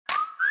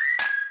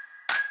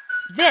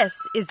This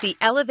is the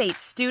Elevate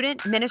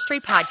Student Ministry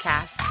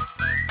Podcast.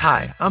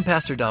 Hi, I'm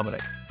Pastor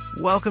Dominic.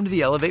 Welcome to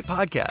the Elevate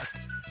Podcast.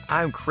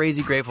 I'm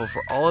crazy grateful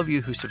for all of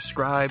you who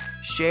subscribe,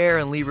 share,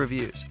 and leave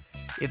reviews.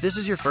 If this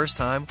is your first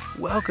time,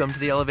 welcome to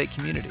the Elevate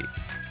community.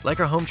 Like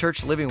our home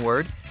church Living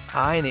Word,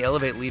 I and the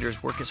Elevate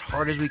leaders work as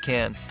hard as we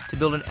can to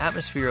build an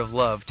atmosphere of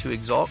love to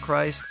exalt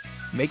Christ,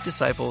 make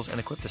disciples, and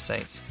equip the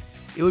saints.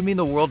 It would mean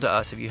the world to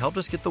us if you helped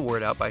us get the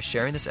word out by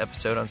sharing this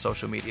episode on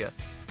social media.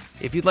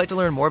 If you'd like to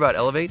learn more about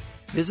Elevate,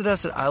 visit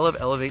us at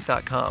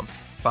iloveelevate.com.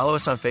 Follow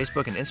us on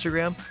Facebook and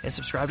Instagram, and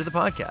subscribe to the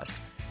podcast.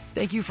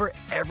 Thank you for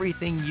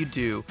everything you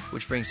do,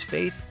 which brings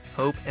faith,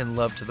 hope, and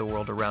love to the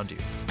world around you.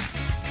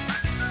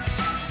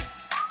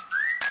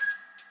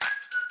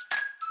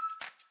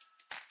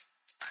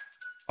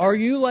 Are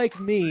you like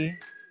me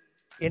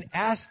in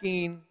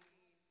asking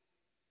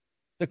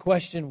the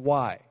question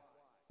why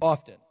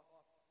often?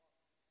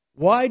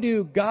 Why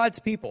do God's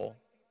people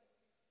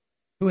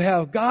who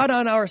have God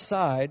on our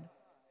side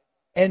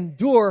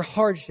endure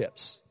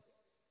hardships?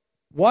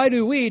 Why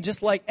do we,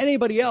 just like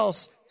anybody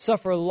else,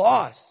 suffer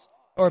loss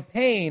or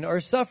pain or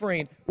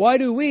suffering? Why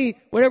do we,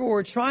 whenever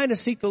we're trying to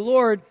seek the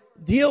Lord,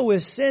 deal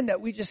with sin that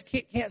we just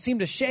can't seem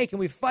to shake, and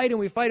we fight and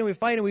we fight and we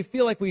fight and we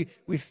feel like we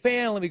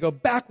fail and we go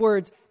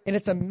backwards? And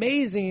it's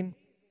amazing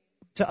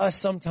to us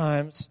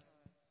sometimes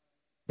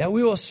that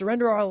we will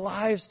surrender our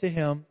lives to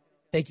Him.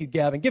 Thank you,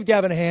 Gavin. Give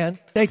Gavin a hand.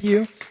 Thank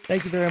you.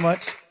 Thank you very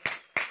much.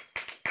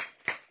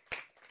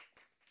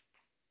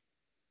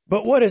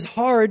 But what is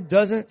hard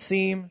doesn't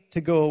seem to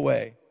go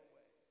away.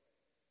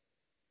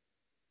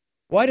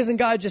 Why doesn't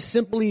God just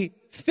simply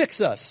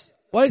fix us?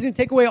 Why doesn't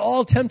He take away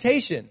all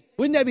temptation?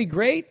 Wouldn't that be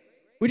great?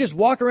 We just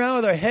walk around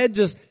with our head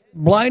just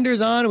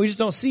blinders on, and we just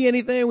don't see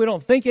anything. We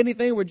don't think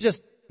anything. We're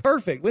just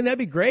perfect. Wouldn't that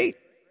be great?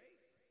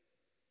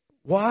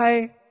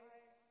 Why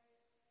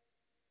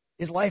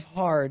is life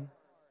hard,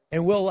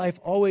 and will life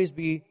always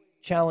be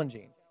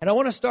challenging? And I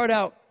want to start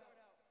out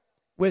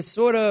with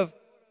sort of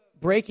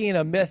breaking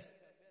a myth,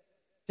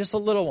 just a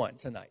little one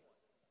tonight.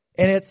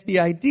 And it's the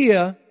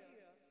idea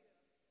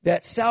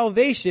that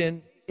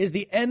salvation is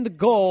the end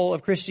goal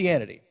of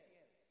Christianity.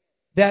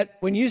 That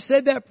when you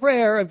said that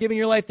prayer of giving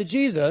your life to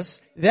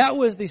Jesus, that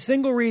was the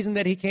single reason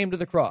that He came to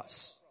the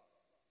cross.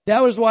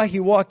 That was why He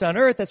walked on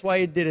earth. That's why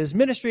He did His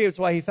ministry. That's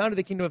why He founded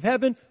the kingdom of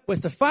heaven,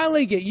 was to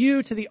finally get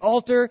you to the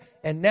altar,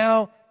 and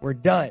now we're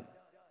done.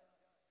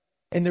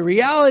 And the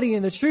reality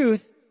and the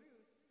truth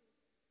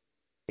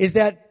is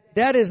that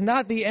that is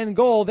not the end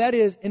goal. That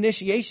is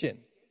initiation.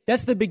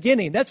 That's the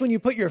beginning. That's when you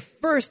put your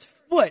first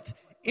foot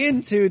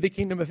into the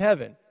kingdom of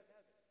heaven.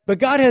 But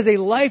God has a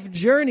life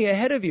journey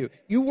ahead of you.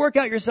 You work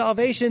out your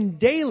salvation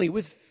daily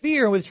with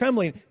fear and with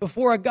trembling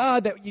before a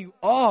God that you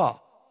awe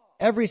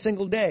every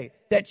single day,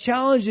 that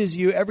challenges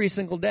you every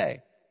single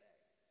day.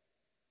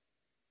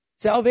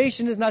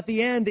 Salvation is not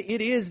the end.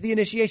 It is the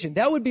initiation.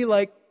 That would be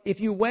like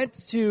if you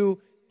went to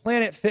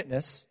Planet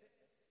Fitness.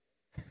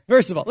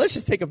 First of all, let's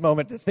just take a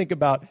moment to think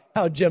about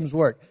how gyms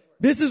work.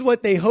 This is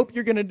what they hope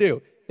you're going to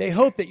do. They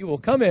hope that you will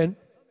come in,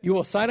 you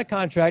will sign a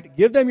contract,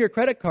 give them your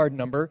credit card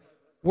number,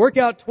 work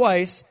out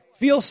twice,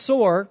 feel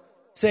sore,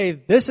 say,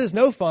 this is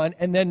no fun,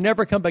 and then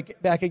never come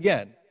back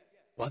again,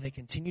 while they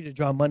continue to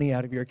draw money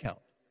out of your account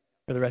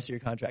for the rest of your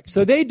contract.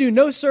 So they do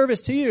no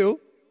service to you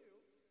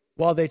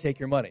while they take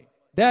your money.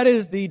 That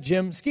is the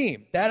gym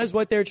scheme. That is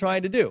what they're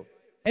trying to do.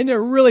 And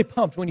they're really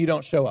pumped when you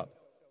don't show up.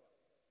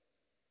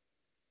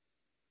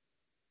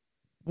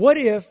 What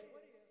if,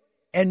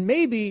 and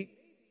maybe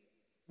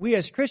we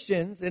as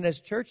Christians and as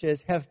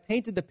churches have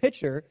painted the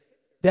picture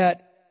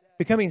that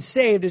becoming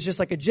saved is just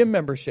like a gym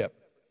membership.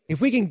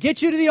 If we can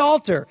get you to the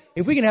altar,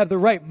 if we can have the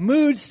right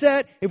mood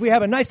set, if we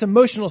have a nice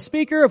emotional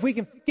speaker, if we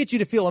can get you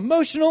to feel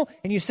emotional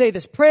and you say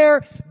this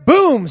prayer,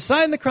 boom,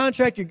 sign the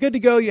contract, you're good to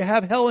go, you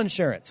have hell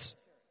insurance.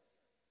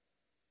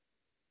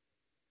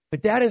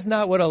 But that is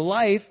not what a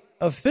life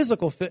of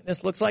physical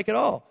fitness looks like at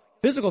all.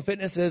 Physical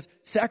fitness is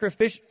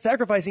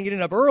sacrificing,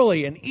 getting up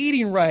early and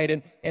eating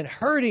right and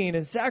hurting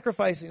and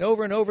sacrificing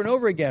over and over and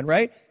over again,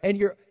 right? And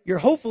you're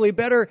hopefully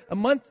better a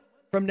month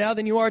from now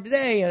than you are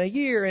today, and a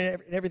year,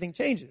 and everything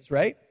changes,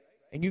 right?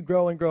 And you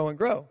grow and grow and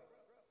grow.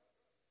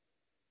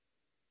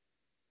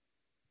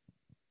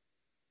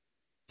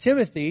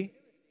 Timothy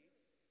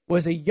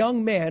was a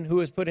young man who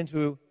was put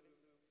into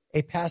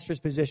a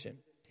pastor's position.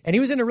 And he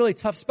was in a really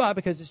tough spot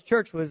because his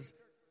church was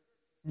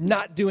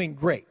not doing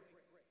great.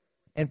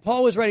 And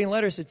Paul was writing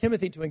letters to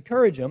Timothy to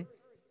encourage him.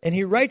 And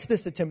he writes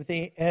this to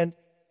Timothy. And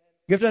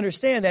you have to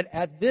understand that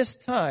at this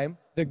time,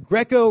 the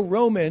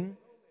Greco-Roman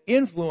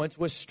influence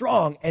was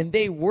strong. And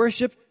they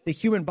worshiped the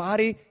human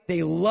body.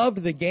 They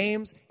loved the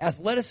games.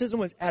 Athleticism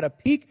was at a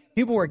peak.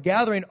 People were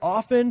gathering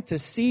often to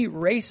see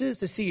races,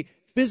 to see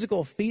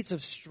physical feats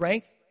of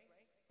strength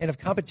and of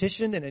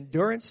competition and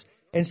endurance.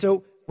 And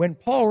so when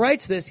Paul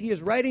writes this, he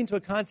is writing to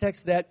a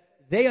context that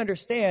they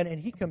understand.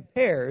 And he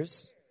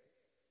compares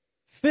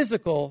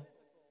physical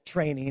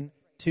training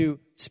to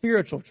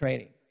spiritual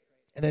training,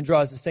 and then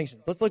draws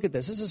distinctions. Let's look at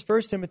this. This is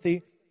 1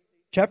 Timothy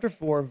chapter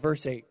 4,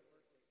 verse 8.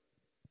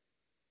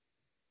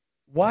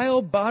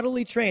 while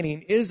bodily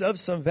training is of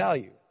some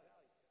value,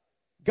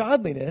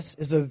 godliness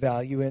is of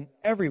value in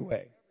every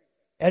way,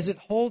 as it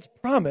holds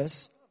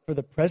promise for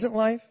the present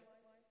life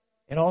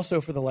and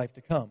also for the life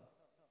to come.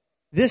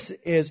 This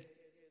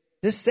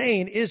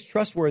saying is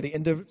trustworthy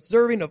and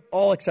deserving of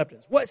all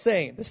acceptance. What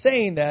saying? The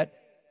saying that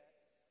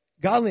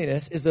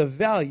godliness is of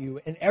value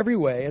in every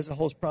way as it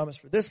holds promise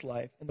for this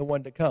life and the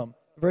one to come.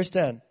 Verse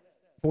 10,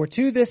 for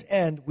to this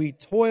end we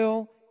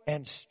toil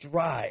and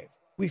strive.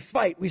 We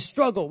fight, we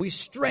struggle, we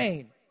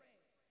strain,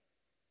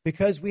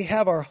 because we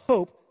have our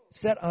hope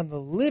set on the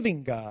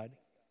living God,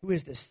 who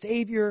is the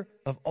Savior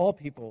of all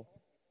people,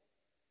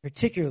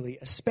 particularly,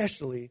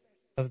 especially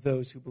of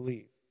those who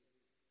believe.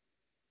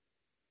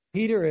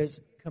 Peter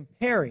is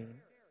comparing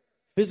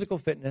physical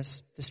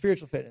fitness to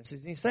spiritual fitness.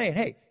 He's saying,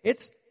 hey,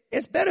 it's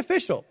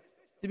beneficial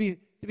to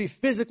be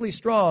physically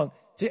strong,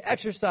 to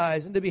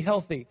exercise, and to be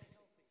healthy.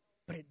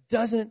 But it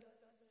doesn't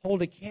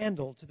hold a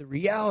candle to the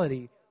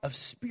reality of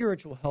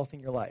spiritual health in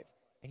your life.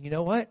 And you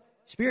know what?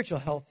 Spiritual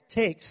health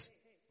takes,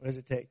 what does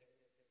it take?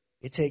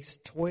 It takes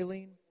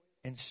toiling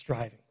and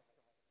striving.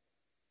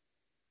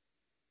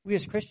 We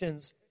as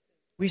Christians,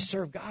 we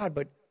serve God,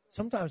 but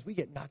sometimes we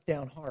get knocked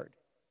down hard.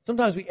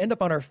 Sometimes we end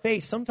up on our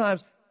face.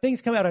 Sometimes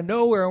things come out of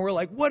nowhere and we're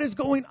like, what is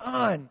going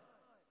on?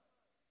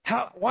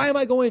 Why am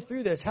I going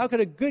through this? How could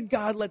a good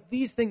God let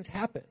these things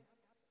happen?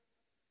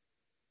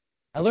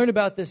 I learned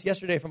about this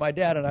yesterday from my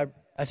dad, and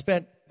I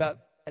spent about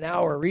an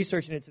hour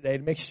researching it today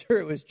to make sure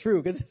it was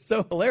true because it's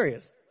so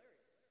hilarious.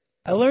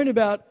 I learned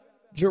about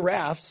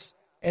giraffes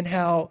and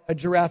how a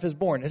giraffe is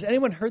born. Has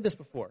anyone heard this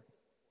before?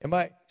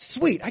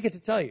 Sweet, I get to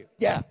tell you.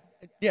 Yeah,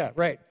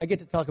 right. I get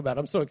to talk about it.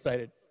 I'm so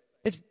excited.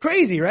 It's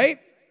crazy, right?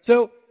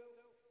 So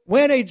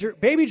when a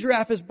baby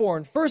giraffe is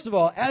born, first of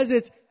all, as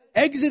it's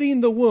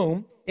exiting the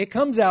womb, it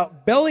comes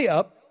out belly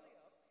up,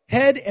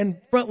 head and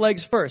front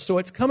legs first. So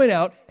it's coming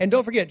out, and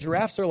don't forget,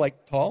 giraffes are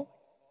like tall.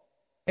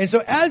 And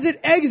so as it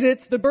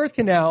exits the birth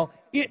canal,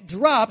 it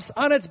drops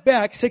on its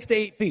back 6 to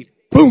 8 feet.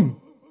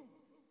 Boom!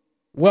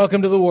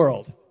 Welcome to the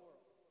world.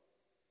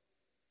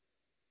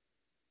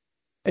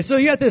 And so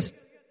you got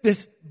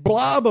this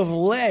blob of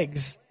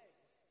legs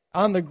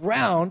on the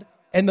ground,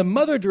 and the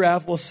mother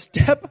giraffe will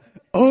step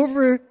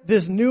over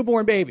this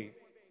newborn baby.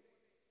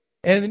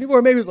 And the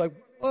newborn baby is like,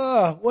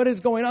 oh, what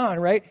is going on,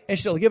 right? And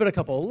she'll give it a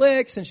couple of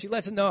licks, and she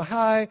lets it know,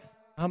 hi,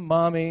 I'm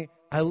mommy.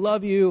 I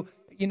love you.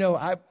 You know,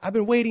 I've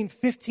been waiting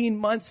 15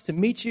 months to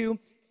meet you.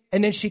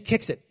 And then she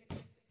kicks it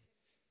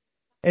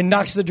and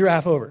knocks the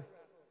giraffe over.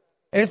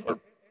 And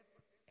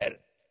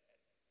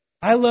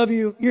I love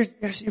you. You're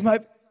my,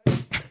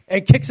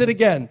 and kicks it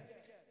again.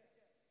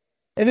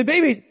 And the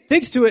baby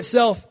thinks to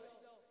itself,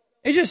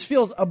 it just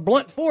feels a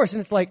blunt force.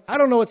 And it's like, I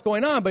don't know what's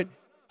going on, but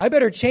I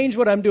better change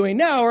what I'm doing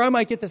now or I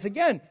might get this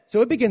again.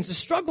 So it begins to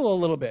struggle a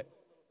little bit.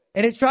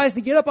 And it tries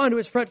to get up onto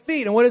its front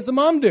feet. And what does the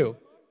mom do?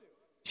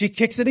 She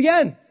kicks it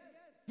again.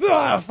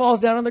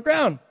 Falls down on the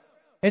ground.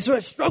 And so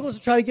it struggles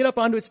to try to get up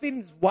onto its feet,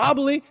 and it's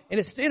wobbly, and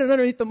it's standing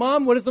underneath the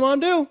mom. What does the mom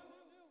do?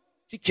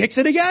 She kicks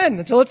it again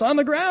until it's on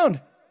the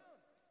ground.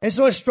 And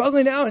so it's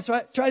struggling now, and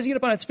tries to get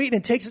up on its feet,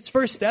 and it takes its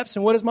first steps,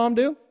 and what does mom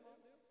do?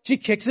 She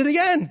kicks it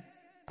again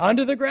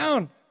onto the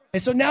ground.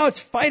 And so now it's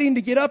fighting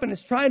to get up, and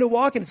it's trying to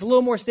walk, and it's a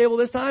little more stable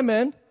this time,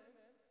 and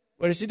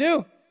what does she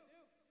do?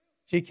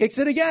 She kicks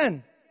it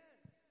again.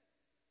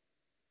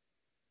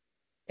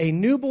 A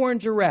newborn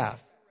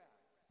giraffe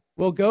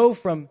will go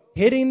from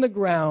hitting the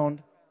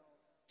ground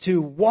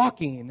to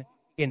walking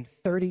in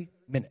 30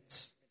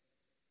 minutes.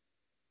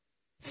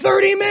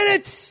 30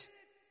 minutes!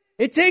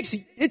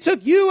 It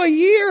took you a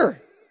year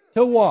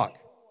to walk.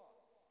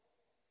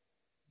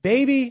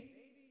 Baby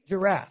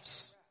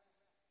giraffes.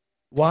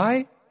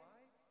 Why?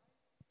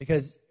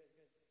 Because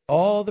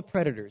all the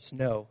predators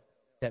know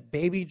that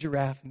baby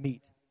giraffe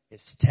meat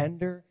is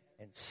tender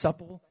and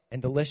supple and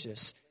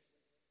delicious.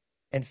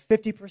 And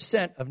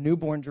 50% of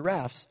newborn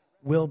giraffes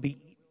will be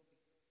eaten.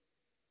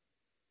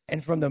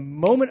 And from the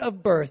moment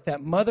of birth,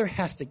 that mother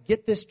has to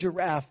get this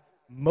giraffe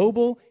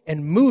mobile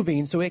and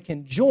moving so it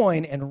can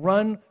join and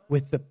run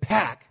with the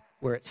pack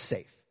where it's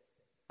safe.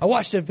 I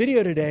watched a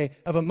video today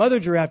of a mother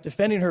giraffe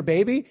defending her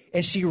baby,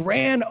 and she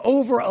ran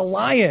over a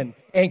lion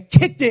and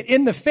kicked it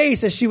in the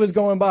face as she was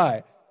going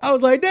by. I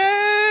was like,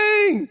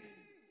 dang!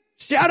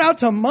 Shout out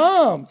to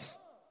moms.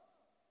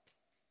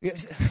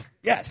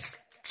 Yes.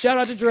 Shout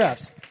out to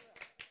giraffes.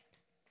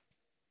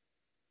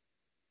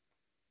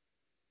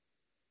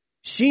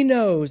 She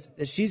knows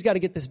that she's got to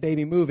get this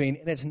baby moving,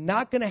 and it's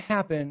not going to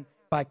happen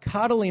by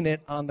coddling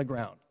it on the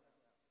ground.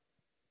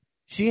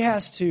 She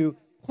has to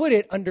put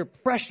it under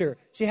pressure.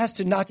 She has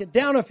to knock it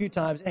down a few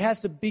times. It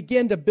has to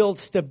begin to build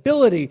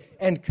stability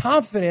and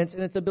confidence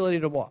in its ability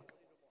to walk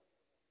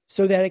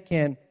so that it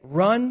can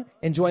run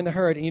and join the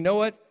herd. And you know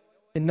what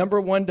the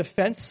number one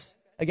defense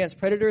against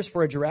predators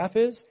for a giraffe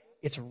is?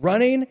 It's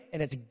running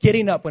and it's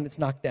getting up when it's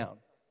knocked down.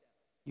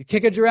 You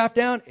kick a giraffe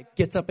down, it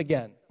gets up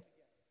again.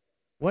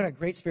 What a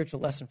great spiritual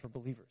lesson for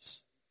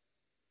believers.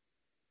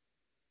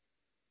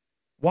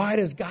 Why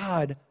does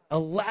God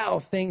allow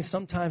things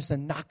sometimes to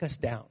knock us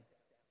down?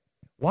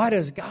 Why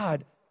does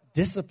God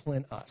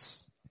discipline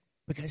us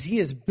because he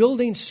is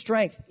building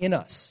strength in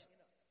us.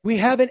 We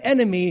have an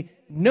enemy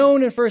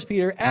known in 1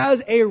 Peter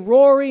as a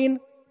roaring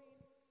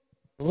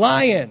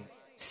lion,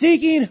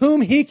 seeking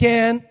whom he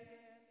can.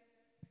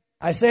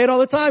 I say it all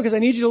the time because I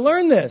need you to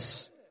learn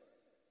this.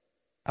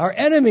 Our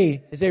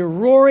enemy is a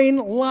roaring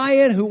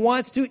lion who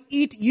wants to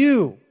eat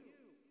you.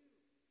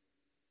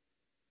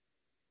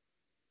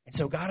 And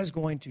so God is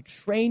going to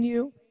train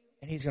you,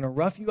 and he's going to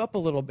rough you up a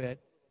little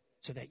bit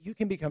so that you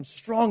can become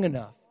strong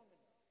enough,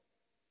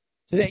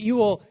 so that you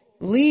will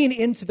lean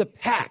into the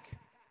pack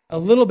a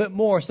little bit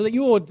more, so that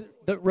you will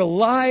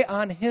rely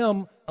on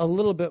him a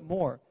little bit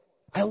more.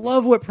 I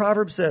love what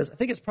Proverbs says. I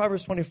think it's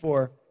Proverbs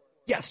 24.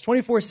 Yes,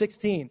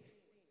 24:16.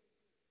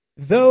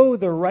 Though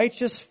the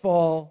righteous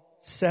fall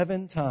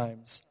 7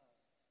 times,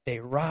 they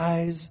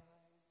rise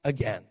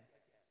again.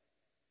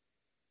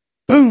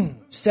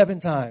 Boom! 7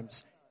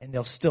 times, and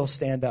they'll still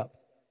stand up.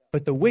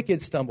 But the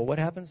wicked stumble. What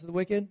happens to the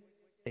wicked?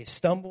 They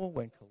stumble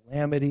when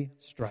calamity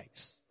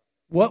strikes.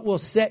 What will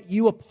set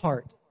you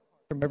apart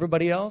from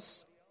everybody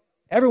else?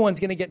 Everyone's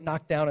going to get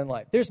knocked down in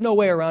life. There's no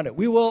way around it.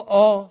 We will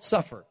all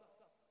suffer.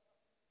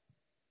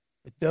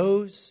 But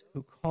those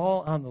who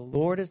call on the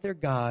Lord as their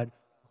God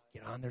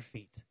will get on their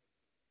feet.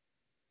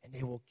 And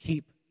they will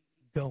keep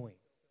going.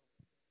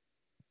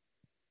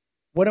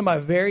 One of my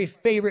very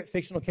favorite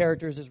fictional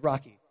characters is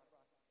Rocky.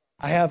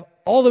 I have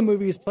all the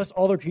movies plus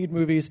all the Creed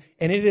movies,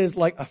 and it is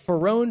like a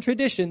Ferrone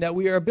tradition that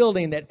we are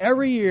building that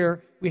every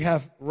year we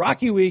have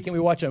Rocky Week and we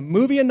watch a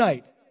movie a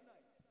night.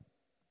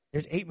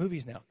 There's 8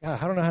 movies now.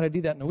 God, I don't know how to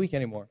do that in a week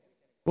anymore.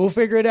 We'll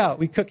figure it out.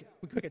 We cook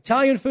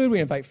Italian food. We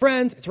invite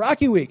friends. It's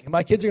Rocky Week, and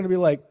my kids are going to be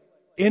like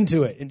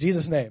into it in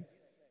Jesus' name.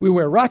 We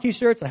wear Rocky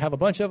shirts. I have a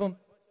bunch of them.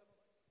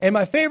 And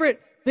my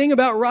favorite thing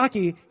about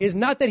Rocky is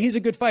not that he's a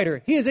good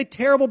fighter. He is a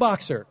terrible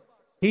boxer.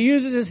 He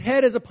uses his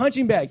head as a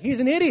punching bag. He's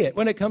an idiot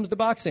when it comes to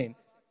boxing.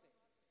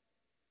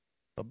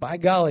 But by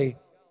golly,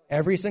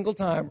 every single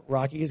time,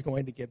 Rocky is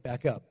going to get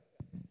back up.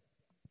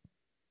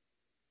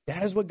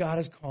 That is what God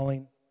is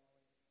calling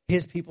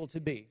his people to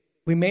be.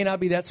 We may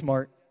not be that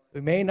smart. We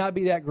may not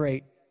be that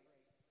great,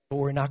 but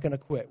we're not going to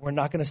quit. We're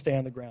not going to stay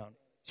on the ground.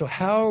 So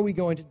how are we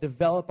going to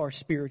develop our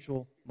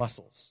spiritual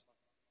muscles?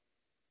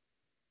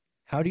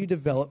 How do you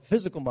develop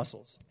physical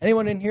muscles?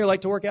 Anyone in here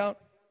like to work out?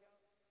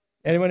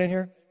 Anyone in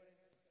here?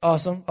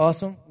 Awesome.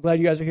 Glad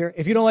you guys are here.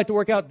 If you don't like to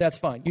work out, that's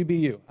fine. You be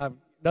you. I have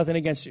nothing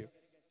against you.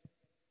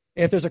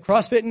 If there's a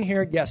CrossFit in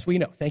here, yes, we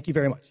know. Thank you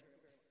very much.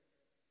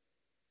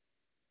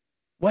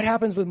 What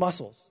happens with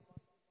muscles?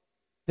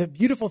 The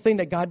beautiful thing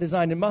that God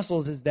designed in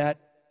muscles is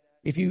that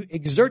if you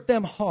exert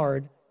them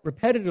hard,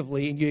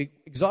 repetitively, and you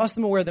exhaust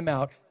them and wear them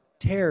out,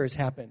 tears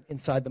happen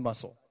inside the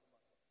muscle.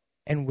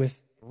 And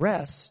with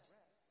rest,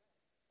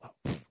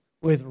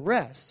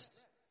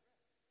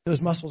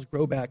 those muscles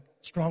grow back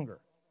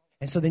stronger.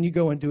 And so then you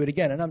go and do it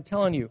again. And I'm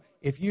telling you,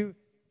 if you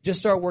just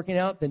start working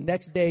out, the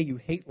next day you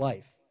hate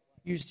life.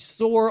 You're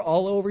sore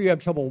all over. You have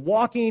trouble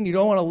walking. You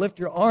don't want to lift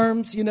your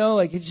arms, you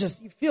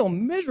feel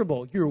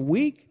miserable. You're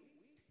weak.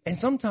 And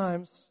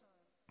sometimes,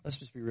 let's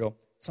just be real,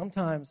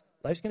 sometimes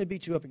life's going to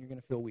beat you up and you're going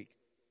to feel weak.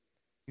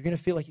 You're going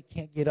to feel like you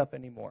can't get up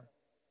anymore.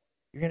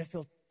 You're going to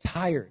feel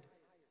tired.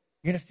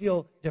 You're going to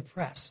feel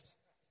depressed.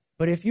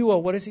 But if you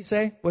will, what does he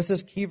say? What's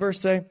this key verse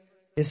say?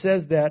 It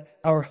says that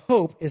our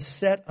hope is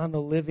set on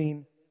the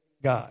living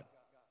God,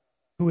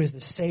 who is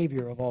the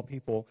Savior of all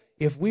people.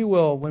 If we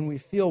will, when we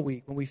feel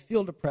weak, when we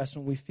feel depressed,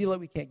 when we feel like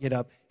we can't get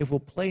up, if we'll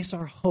place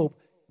our hope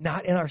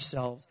not in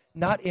ourselves,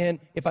 not in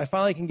if I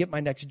finally can get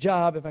my next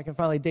job, if I can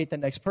finally date the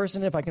next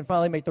person, if I can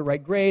finally make the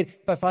right grade,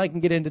 if I finally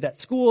can get into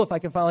that school, if I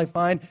can finally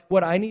find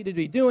what I need to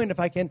be doing, if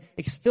I can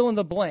fill in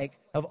the blank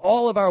of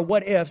all of our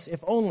what ifs,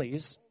 if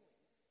onlys,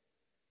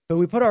 but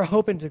we put our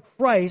hope into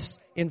Christ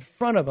in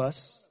front of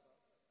us,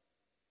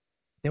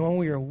 then when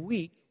we are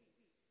weak,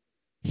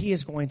 he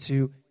is going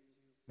to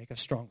make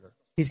us stronger.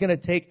 He's going to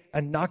take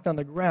a knock on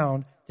the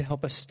ground to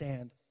help us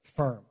stand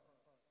firm.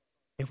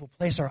 If we'll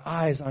place our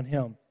eyes on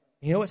him.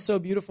 You know what's so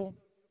beautiful?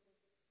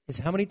 Is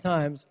how many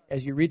times,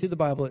 as you read through the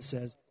Bible, it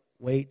says,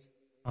 wait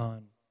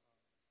on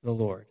the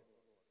Lord.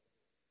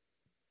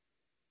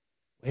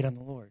 Wait on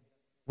the Lord.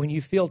 When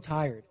you feel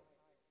tired,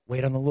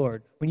 wait on the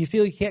Lord. When you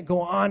feel you can't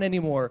go on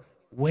anymore,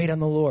 wait on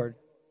the Lord.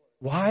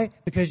 Why?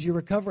 Because you're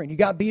recovering. You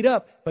got beat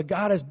up, but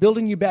God is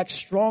building you back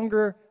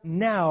stronger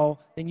now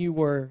than you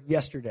were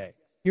yesterday.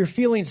 You're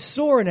feeling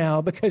sore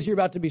now because you're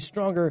about to be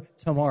stronger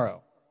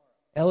tomorrow.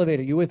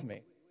 Elevator, you with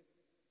me?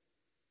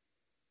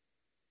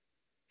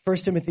 1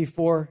 Timothy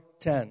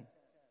 4:10.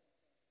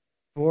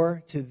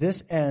 For to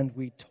this end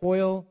we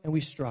toil and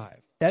we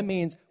strive. That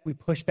means we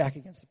push back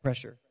against the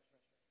pressure.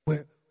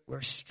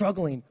 We're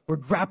struggling, we're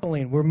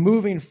grappling, we're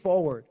moving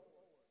forward.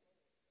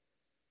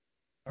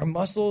 Our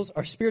muscles,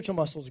 our spiritual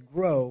muscles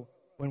grow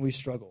when we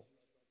struggle.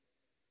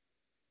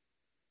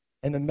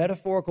 And the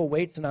metaphorical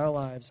weights in our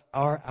lives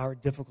are our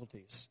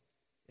difficulties.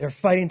 They're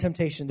fighting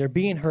temptation, they're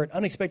being hurt,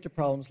 unexpected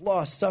problems,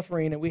 loss,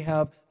 suffering, and we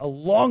have a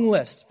long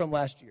list from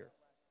last year.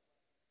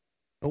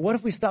 But what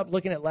if we stopped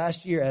looking at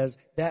last year as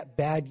that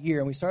bad year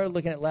and we started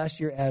looking at last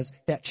year as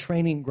that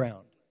training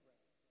ground?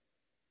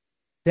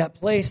 That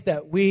place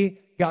that we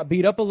got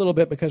beat up a little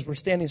bit because we're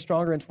standing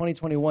stronger in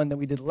 2021 than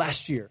we did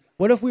last year.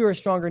 What if we were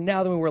stronger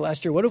now than we were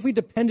last year? What if we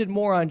depended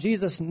more on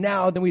Jesus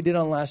now than we did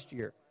on last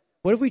year?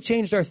 What if we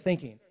changed our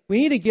thinking? We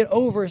need to get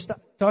over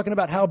talking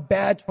about how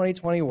bad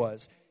 2020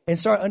 was and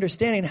start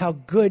understanding how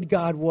good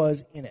God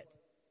was in it.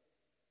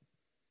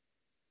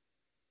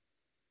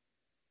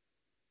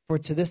 For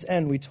to this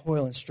end we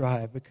toil and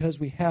strive, because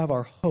we have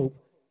our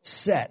hope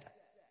set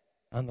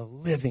on the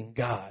living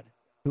God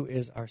who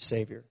is our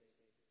Savior.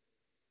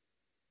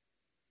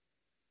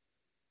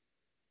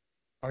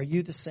 Are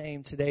you the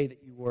same today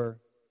that you were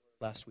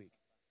last week?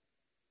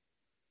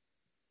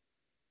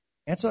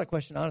 Answer that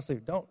question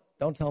honestly.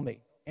 Don't tell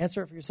me.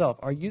 Answer it for yourself.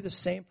 Are you the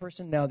same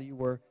person now that you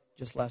were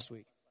just last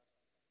week?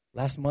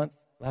 Last month?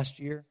 Last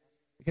year?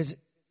 Because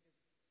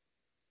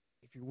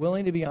if you're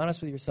willing to be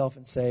honest with yourself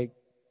and say,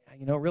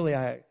 really,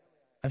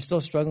 I'm still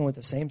struggling with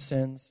the same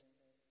sins.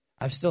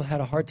 I've still had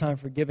a hard time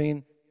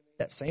forgiving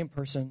that same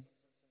person.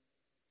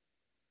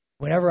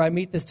 Whenever I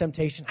meet this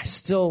temptation, I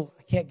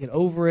can't get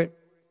over it.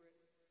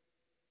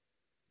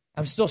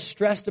 I'm still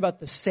stressed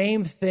about the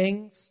same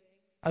things.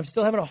 I'm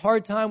still having a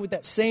hard time with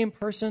that same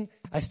person.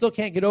 I still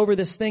can't get over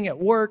this thing at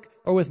work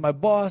or with my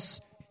boss.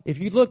 If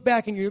you look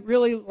back and you're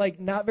really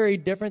not very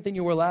different than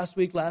you were last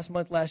week, last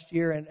month, last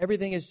year, and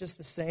everything is just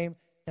the same,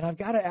 then I've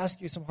got to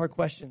ask you some hard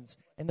questions.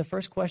 And the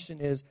first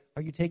question is,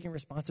 are you taking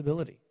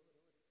responsibility?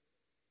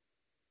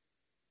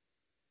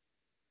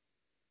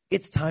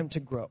 It's time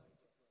to grow.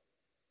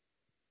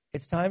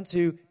 It's time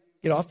to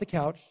get off the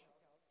couch.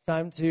 It's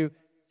time to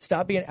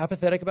stop being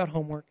apathetic about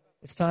homework.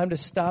 It's time to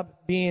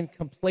stop being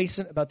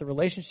complacent about the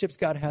relationships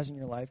God has in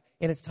your life.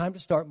 And it's time to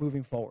start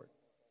moving forward.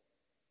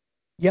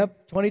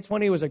 Yep,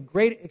 2020 was a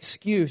great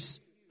excuse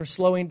for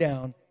slowing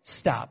down.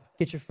 Stop.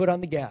 Get your foot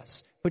on the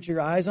gas. Put your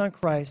eyes on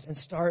Christ and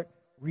start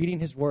reading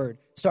His Word.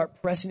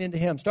 Start pressing into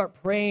Him.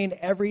 Start praying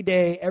every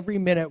day, every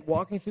minute,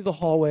 walking through the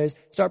hallways.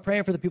 Start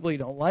praying for the people you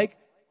don't like.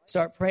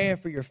 Start praying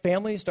for your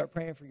family. Start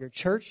praying for your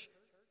church.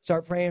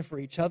 Start praying for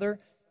each other.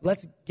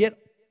 Let's get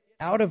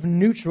out of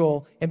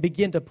neutral and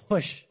begin to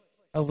push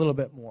a little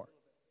bit more.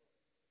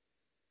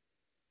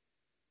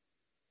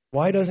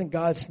 Why doesn't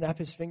God snap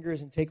His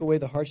fingers and take away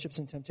the hardships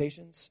and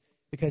temptations?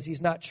 Because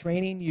He's not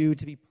training you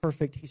to be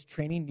perfect. He's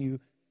training you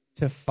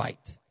to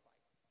fight.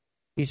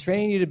 He's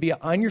training you to be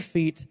on your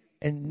feet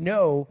and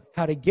know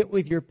how to get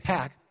with your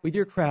pack, with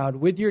your crowd,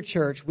 with your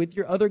church, with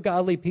your other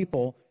godly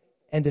people,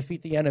 and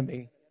defeat the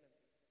enemy,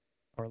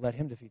 or let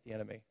Him defeat the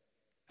enemy,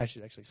 I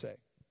should actually say.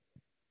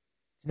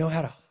 To know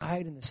how to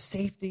hide in the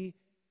safety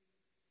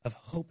of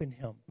hope in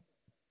Him.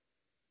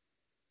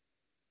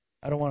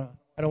 I don't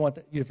want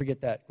you to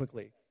forget that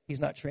quickly. He's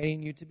not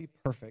training you to be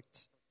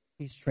perfect.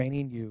 He's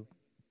training you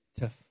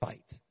to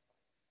fight.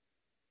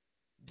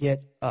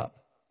 Get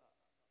up.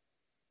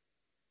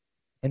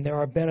 And there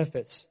are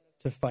benefits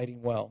to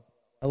fighting well.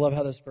 I love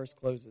how this verse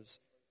closes.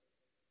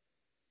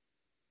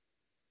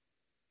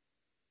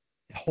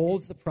 It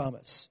holds the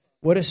promise.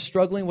 What is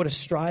struggling, what is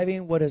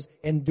striving, what is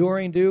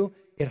enduring do?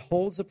 It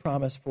holds the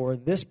promise for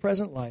this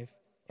present life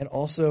and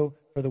also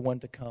for the one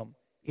to come.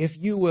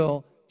 If you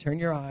will turn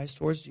your eyes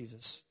towards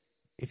Jesus,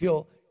 if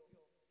you'll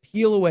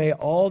peel away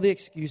all the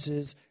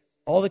excuses,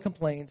 all the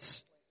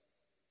complaints,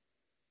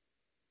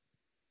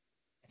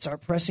 and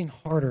start pressing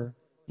harder,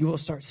 you will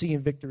start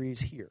seeing victories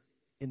here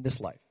in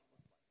this life.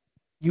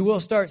 You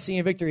will start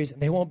seeing victories,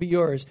 and they won't be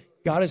yours.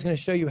 God is going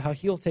to show you how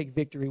He'll take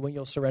victory when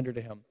you'll surrender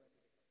to Him.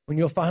 When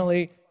you'll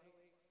finally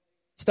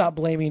stop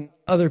blaming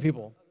other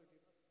people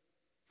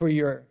for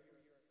your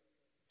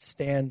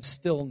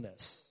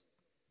standstillness.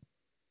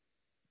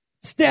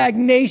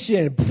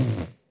 Stagnation.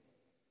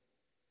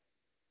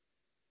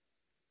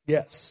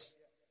 Yes.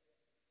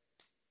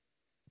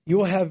 You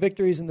will have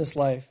victories in this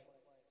life,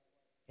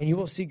 and you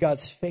will see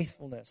God's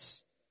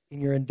faithfulness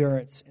in your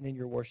endurance and in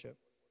your worship.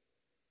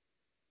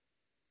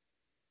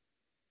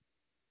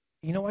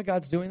 You know why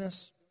God's doing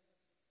this?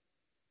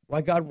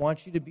 Why God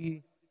wants you to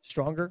be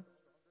stronger?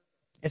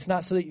 It's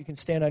not so that you can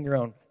stand on your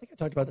own. I think I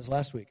talked about this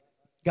last week.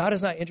 God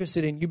is not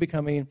interested in you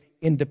becoming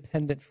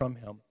independent from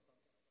Him.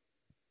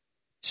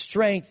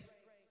 Strength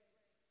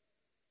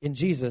in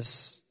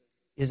Jesus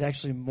is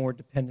actually more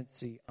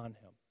dependency on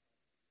Him.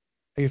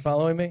 Are you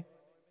following me?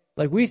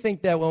 We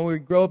think that when we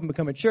grow up and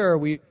become mature,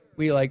 we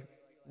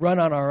run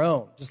on our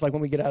own, just like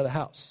when we get out of the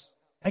house.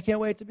 I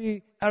can't wait to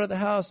be out of the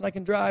house and I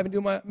can drive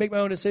and make my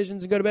own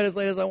decisions and go to bed as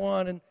late as I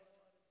want. And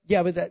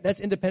yeah, but that's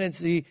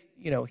independency,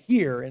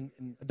 here in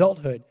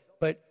adulthood.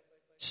 But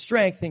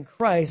strength in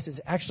Christ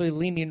is actually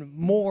leaning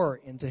more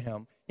into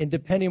Him and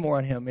depending more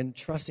on Him and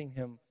trusting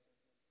Him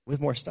with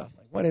more stuff.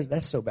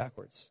 That's so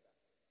backwards.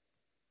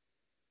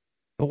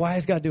 But why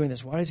is God doing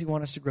this? Why does He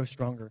want us to grow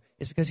stronger?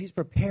 It's because He's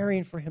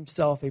preparing for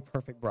Himself a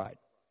perfect bride.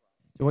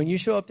 So when you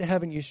show up to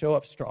heaven, you show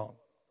up strong.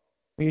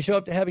 When you show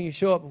up to heaven, you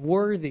show up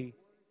worthy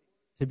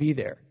to be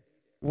there,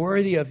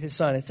 worthy of His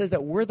Son. It says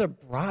that we're the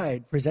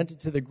bride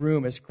presented to the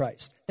groom as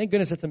Christ. Thank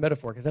goodness that's a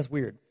metaphor, because that's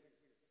weird.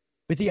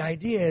 But the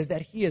idea is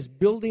that he is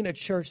building a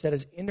church that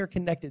is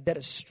interconnected, that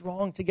is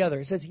strong together.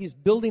 It says he's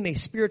building a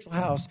spiritual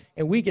house,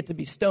 and we get to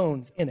be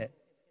stones in it.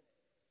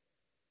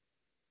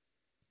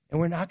 And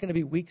we're not going to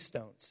be weak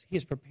stones. He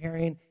is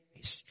preparing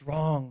a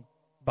strong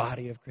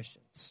body of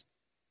Christians.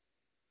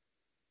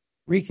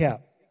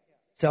 Recap.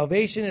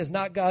 Salvation is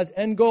not God's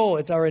end goal.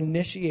 It's our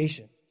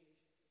initiation.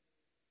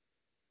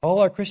 All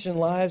our Christian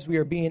lives, we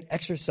are being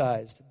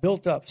exercised,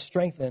 built up,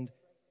 strengthened.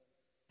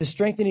 The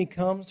strengthening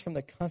comes from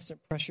the constant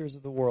pressures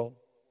of the world.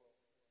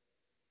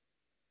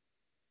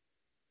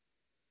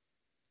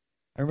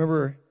 I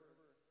remember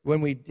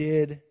when we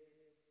did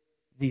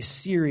the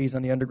series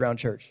on the underground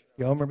church.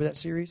 Y'all remember that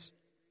series?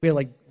 We had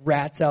like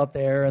rats out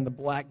there and the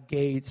black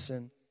gates,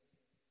 and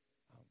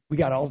we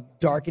got all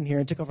dark in here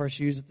and took off our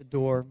shoes at the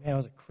door. Man, it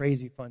was a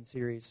crazy fun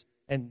series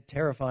and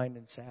terrifying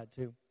and sad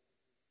too.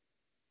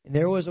 And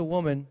there was a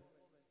woman,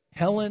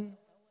 Helen,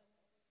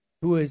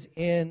 who was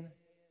in,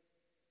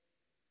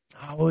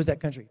 what was that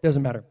country?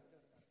 Doesn't matter.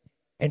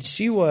 And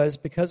she was,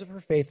 because of her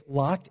faith,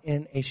 locked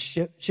in a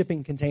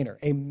shipping container,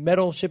 a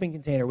metal shipping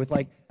container with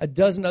like a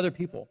dozen other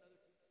people.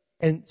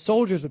 And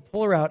soldiers would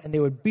pull her out, and they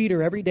would beat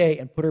her every day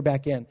and put her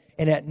back in.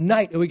 And at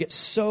night, it would get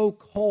so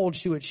cold,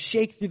 she would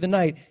shake through the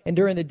night. And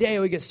during the day, it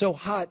would get so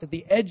hot that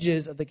the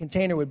edges of the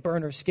container would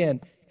burn her skin.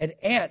 And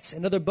ants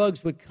and other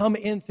bugs would come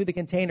in through the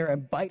container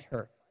and bite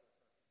her.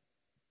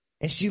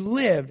 And she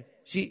lived,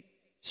 she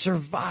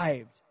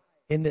survived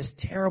in this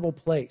terrible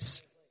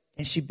place.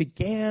 And she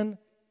began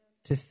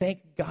to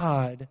thank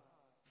God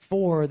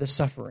for the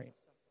suffering.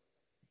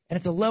 And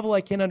it's a level I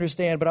can't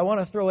understand, but I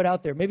want to throw it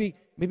out there. Maybe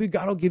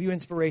God will give you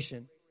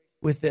inspiration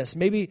with this.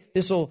 Maybe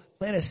this will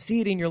plant a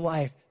seed in your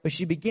life. But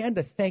she began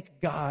to thank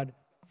God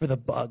for the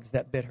bugs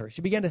that bit her.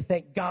 She began to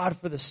thank God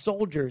for the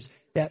soldiers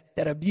that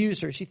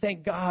abused her. She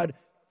thanked God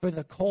for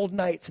the cold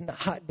nights and the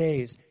hot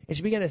days. And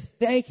she began to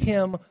thank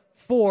him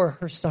for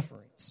her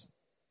sufferings.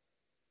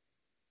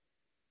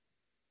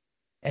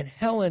 And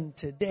Helen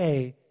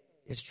today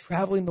is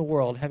traveling the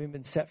world, having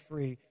been set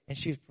free, and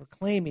she's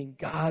proclaiming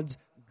God's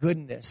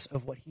goodness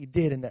of what he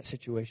did in that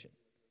situation.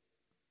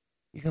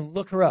 You can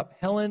look her up.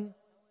 Helen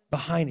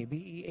Behine,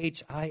 Behine,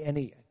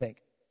 I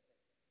think.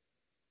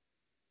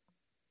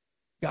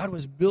 God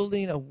was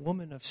building a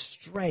woman of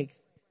strength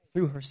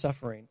through her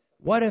suffering.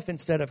 What if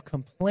instead of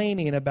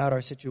complaining about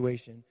our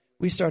situation,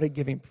 we started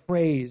giving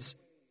praise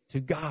to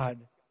God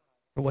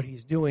for what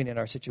he's doing in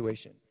our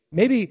situation?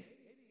 Maybe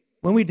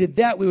when we did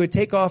that, we would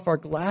take off our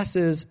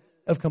glasses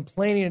of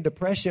complaining and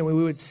depression. We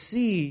would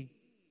see,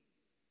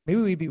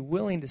 maybe we'd be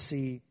willing to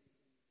see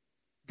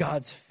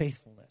God's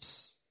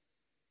faithfulness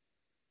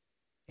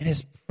and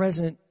his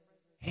present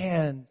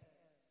hand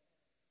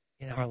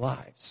in our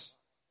lives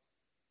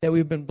that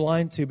we've been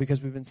blind to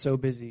because we've been so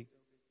busy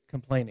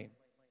complaining.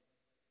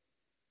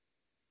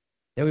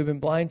 That we've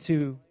been blind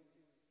to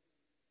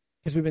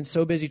because we've been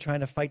so busy trying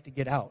to fight to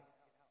get out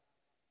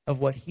of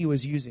what he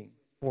was using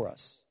for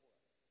us.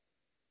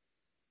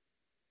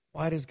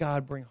 Why does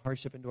God bring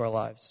hardship into our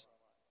lives?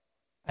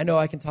 I know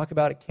I can talk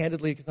about it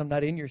candidly because I'm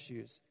not in your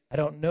shoes. I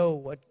don't know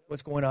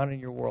what's going on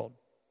in your world.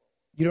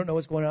 You don't know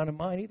what's going on in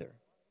mine either.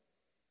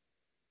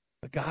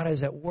 But God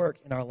is at work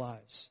in our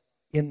lives,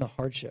 in the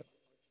hardship.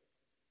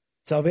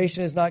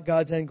 Salvation is not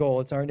God's end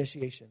goal, it's our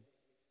initiation.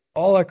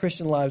 All our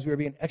Christian lives, we are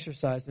being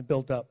exercised and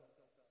built up.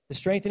 The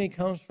strengthening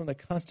comes from the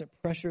constant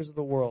pressures of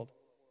the world.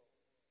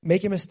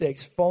 Making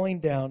mistakes, falling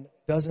down,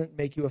 doesn't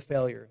make you a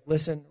failure.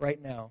 Listen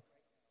right now.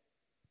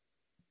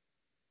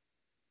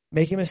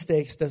 Making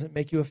mistakes doesn't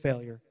make you a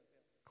failure.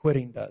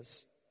 Quitting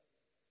does.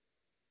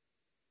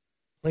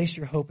 Place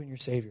your hope in your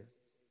Savior,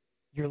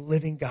 your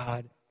living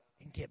God,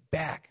 and get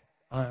back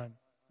on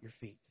your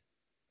feet.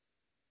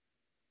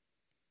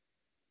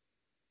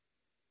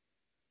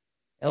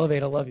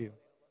 Elevate, I love you.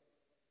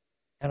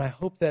 And I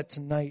hope that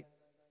tonight,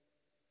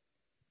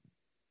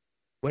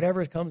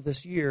 whatever comes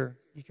this year,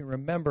 you can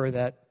remember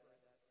that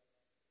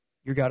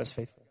your God is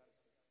faithful.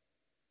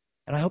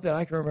 And I hope that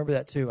I can remember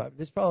that too.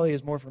 This probably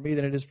is more for me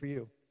than it is for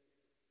you.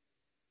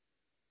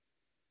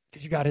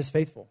 Because your God is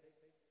faithful.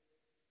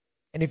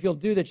 And if you'll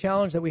do the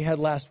challenge that we had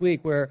last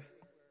week where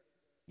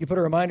you put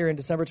a reminder in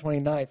December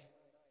 29th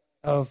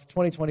of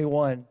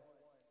 2021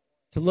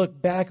 to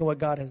look back at what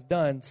God has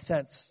done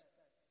since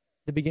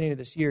the beginning of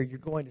this year, you're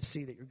going to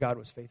see that your God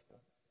was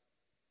faithful.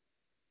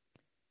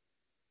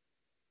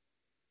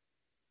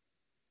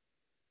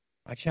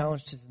 My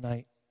challenge to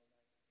tonight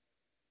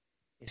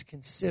is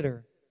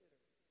consider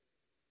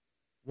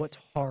what's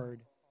hard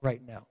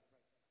right now.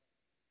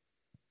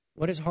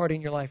 What is hard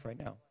in your life right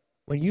now?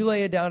 When you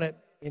lay it down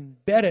in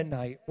bed at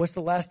night, what's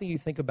the last thing you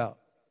think about?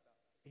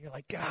 And you're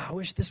like, God, I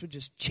wish this would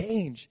just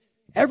change.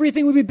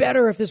 Everything would be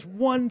better if this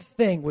one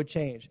thing would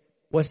change.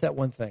 What's that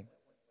one thing?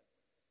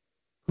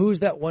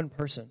 Who's that one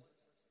person?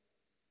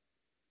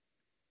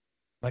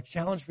 My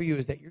challenge for you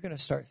is that you're going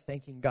to start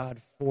thanking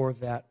God for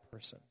that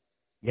person.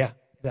 Yeah,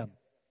 them.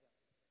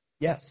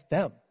 Yes,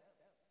 them.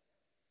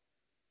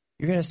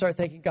 You're going to start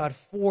thanking God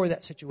for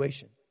that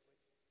situation.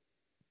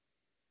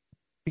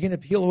 Begin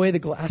to peel away the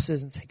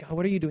glasses and say, God,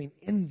 what are you doing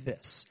in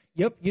this?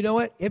 Yep, you know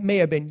what? It may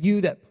have been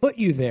you that put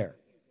you there.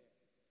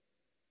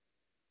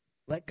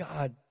 Let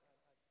God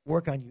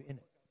work on you in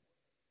it.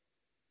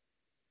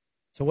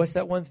 So what's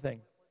that one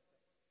thing?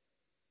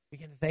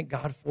 Begin to thank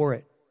God for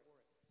it.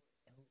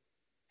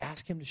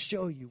 Ask him to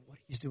show you what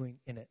he's doing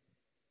in it.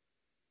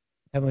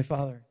 Heavenly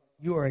Father,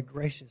 you are a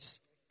gracious,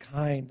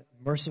 kind,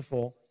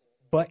 merciful,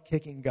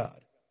 butt-kicking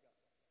God.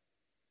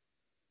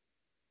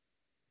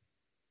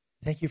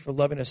 Thank you for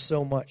loving us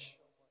so much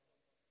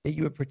that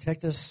you would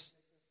protect us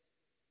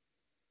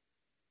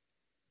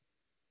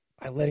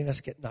by letting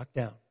us get knocked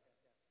down.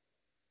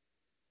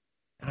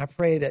 And I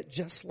pray that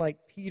just like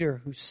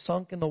Peter, who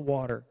sunk in the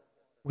water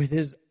with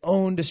his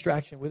own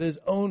distraction, with his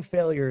own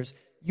failures,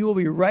 you will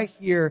be right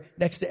here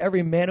next to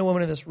every man and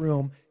woman in this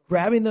room,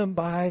 grabbing them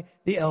by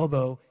the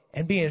elbow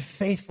and being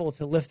faithful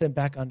to lift them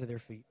back onto their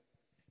feet.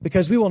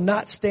 Because we will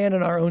not stand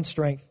in our own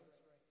strength.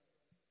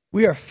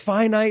 We are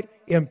finite,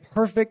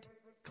 imperfect,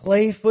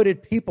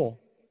 clay-footed people.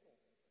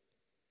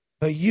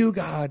 But you,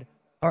 God,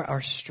 are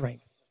our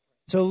strength.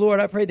 So, Lord,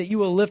 I pray that you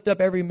will lift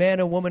up every man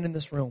and woman in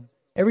this room.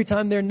 Every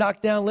time they're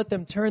knocked down, let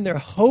them turn their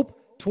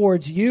hope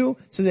towards you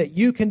so that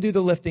you can do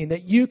the lifting,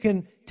 that you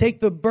can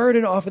take the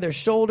burden off of their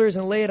shoulders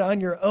and lay it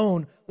on your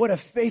own. What a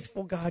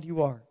faithful God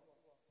you are.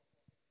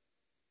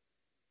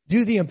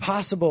 Do the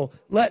impossible.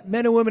 Let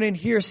men and women in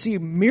here see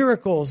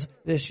miracles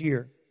this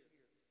year.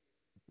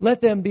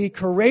 Let them be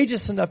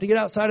courageous enough to get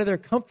outside of their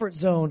comfort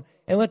zone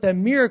and let the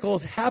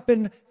miracles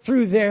happen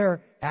through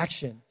their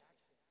action,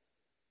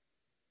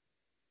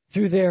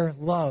 through their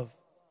love,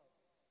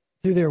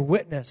 through their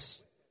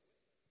witness.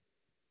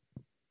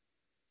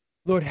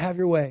 Lord, have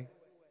your way.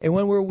 And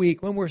when we're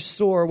weak, when we're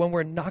sore, when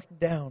we're knocked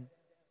down,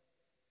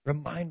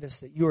 remind us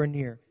that you are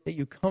near, that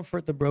you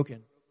comfort the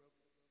broken,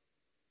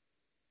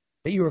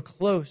 that you are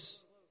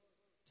close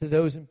to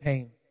those in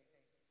pain,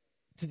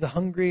 to the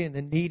hungry and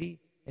the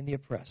needy and the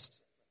oppressed.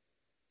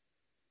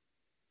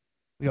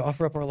 We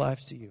offer up our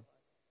lives to you.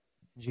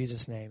 In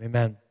Jesus' name,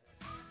 amen.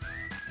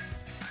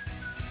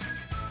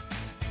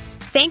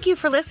 Thank you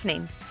for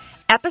listening.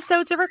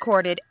 Episodes are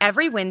recorded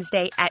every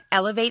Wednesday at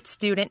Elevate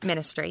Student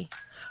Ministry.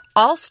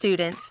 All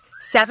students,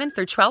 7th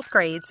through 12th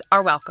grades,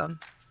 are welcome.